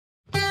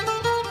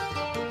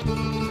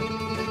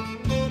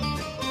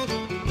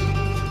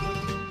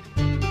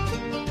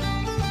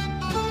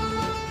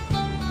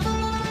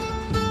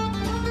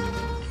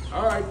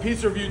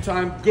pizza review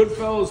time.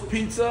 Goodfella's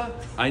Pizza.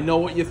 I know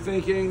what you're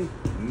thinking.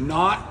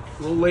 Not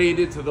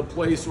related to the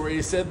place where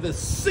he said the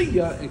see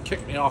ya and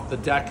kicked me off the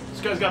deck.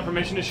 This guy's got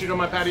permission to shoot on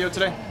my patio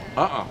today?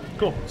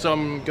 Cool. So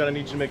I'm gonna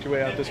need you to make your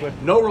way out this way.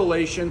 No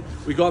relation.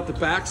 We got the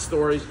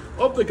backstory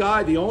of the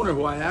guy, the owner,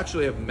 who I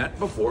actually have met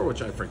before,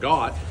 which I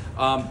forgot,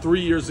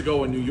 3 years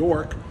ago in New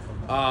York.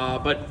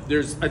 But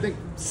there's, I think,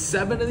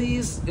 7 of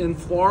these in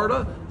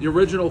Florida. The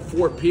original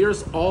Fort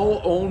Pierce,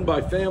 all owned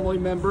by family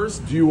members.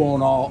 Do you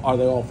own all? Are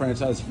they all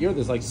franchised here?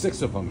 There's like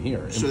 6 of them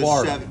here in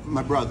Florida. 7,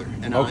 my brother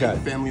and I,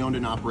 family owned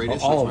and operated.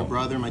 So it's my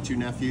brother, my 2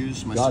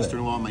 nephews, my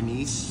sister-in-law, my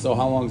niece. So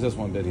how long has this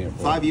one been here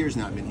for? 5 years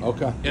now I've been here.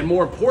 Okay. And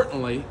more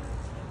importantly,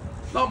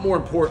 not more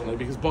importantly,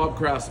 because Bob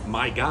Kraft's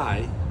my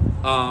guy,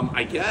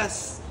 I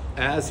guess,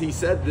 as he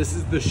said, this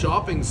is the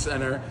shopping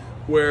center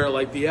where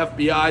like the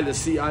FBI, the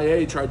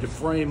CIA tried to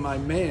frame my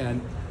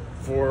man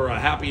for a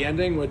happy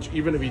ending, which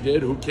even if he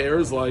did, who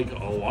cares? Like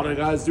a lot of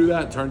guys do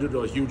that, turned into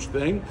a huge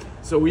thing.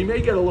 So we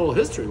may get a little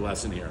history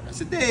lesson here. I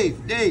said,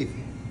 Dave,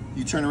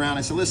 you turn around.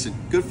 I said, listen,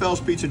 Goodfella's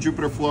Pizza,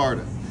 Jupiter,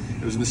 Florida.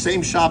 It was in the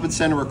same shopping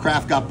center where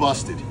Kraft got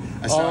busted.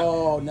 I said,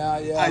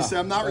 I said,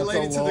 I'm not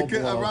related to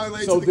the. I'm not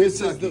related to the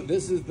Kentucky.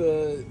 This is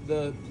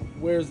the.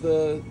 Where's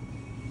the?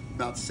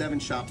 About 7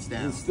 shops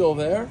down. It's still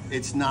there?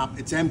 It's not.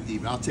 It's empty.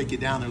 But I'll take you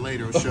down there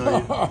later. I'll show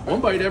you. One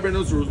bite, everyone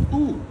knows the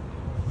rules.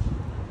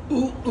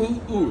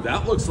 Ooh.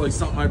 That looks like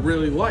something I'd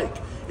really like.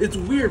 It's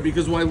weird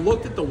because when I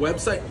looked at the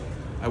website,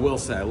 I will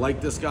say I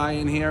like this guy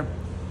in here,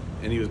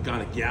 and he was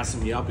kind of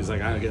gassing me up. He's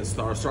like, I get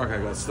starstruck.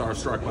 I got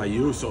starstruck by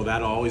you, so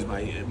that always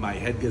my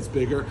head gets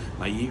bigger,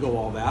 my ego,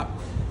 all that.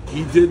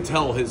 He did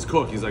tell his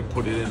cook, he's like,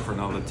 put it in for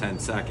another 10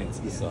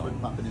 seconds. Yeah, so.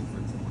 pop it in for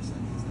 10 more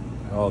seconds.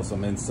 Oh,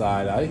 some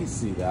inside. I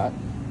see that.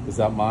 Is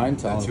that mine?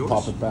 Tell him to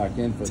pop it back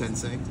in for 10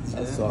 seconds.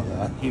 I saw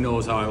that. He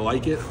knows how I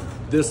like it.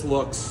 This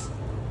looks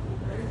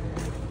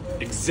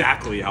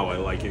exactly how I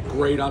like it.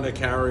 Great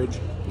undercarriage,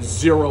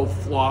 0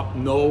 flop,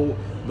 no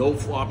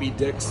floppy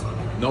dicks,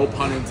 no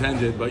pun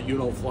intended, but you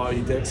know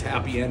floppy dicks,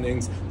 happy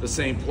endings, the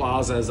same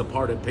plaza as a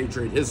part of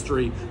Patriot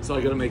history, so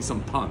I gotta make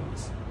some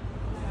puns.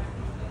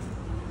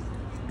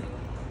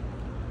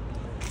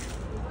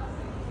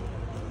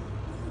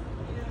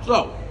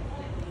 So,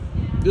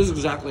 this is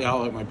exactly how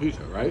I like my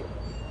pizza, right?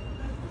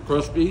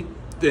 Crispy,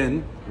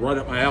 thin, right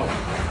up my alley.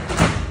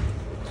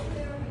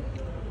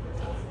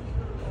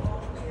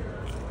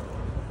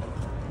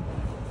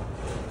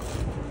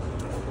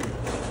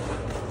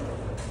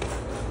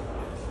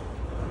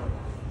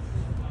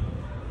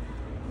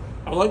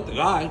 I like the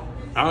guy.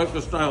 I like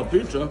the style of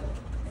pizza.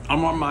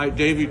 I'm on my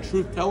Davey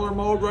truth teller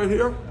mode right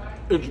here.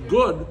 It's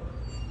good.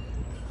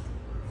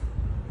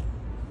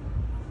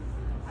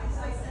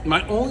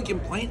 My only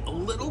complaint, a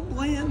little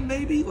bland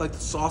maybe, like the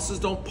sauces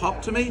don't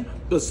pop to me,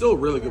 but still a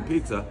really good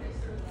pizza.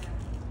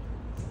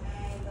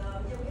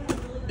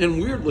 And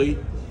weirdly,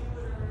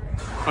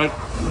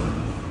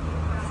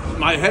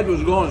 my head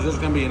was going, is this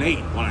gonna be an 8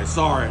 when I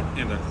saw it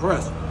in the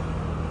crisp.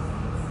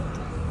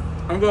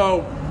 I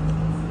go,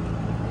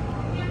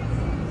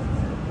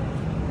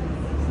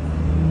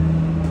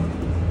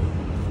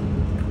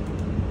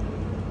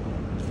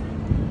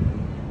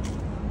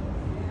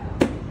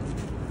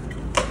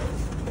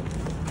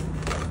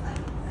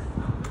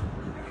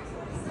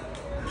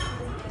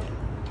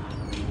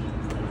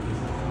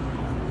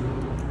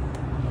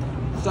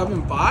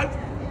 $7.5.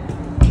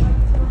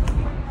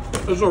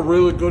 This is a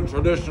really good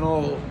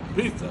traditional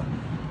pizza.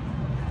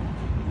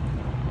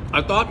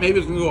 I thought maybe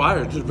it's gonna go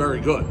higher. It's just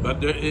very good, but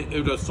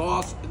the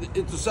sauce,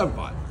 it's a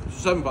 7.5.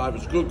 It's a 7.5.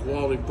 It's good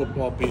quality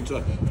football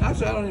pizza.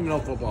 Actually, I don't even know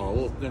football. A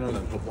little thinner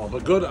than football,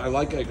 but good. I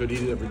like it. I could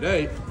eat it every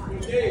day.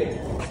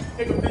 Hey,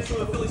 take a picture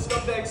of the Philly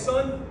scumbag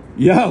son.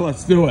 Yeah,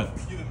 let's do it.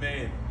 You the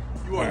man.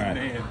 You are the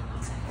man.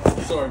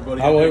 Sorry,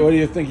 buddy. What do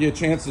you think your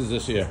chances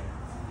this year?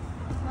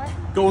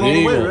 What? Going all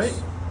the way, right?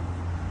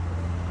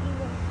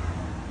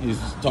 He's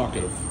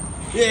talkative.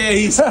 Yeah,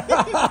 he's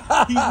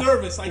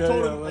nervous. I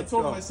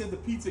told him. I said the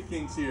Pizza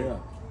King's here. Yeah.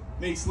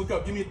 Mace, look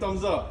up. Give me a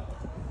thumbs up.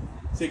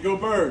 Say go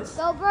Birds.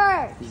 Go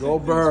Birds. Go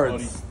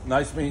Birds.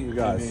 Nice meeting you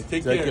guys.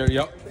 Take care.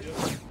 Yep.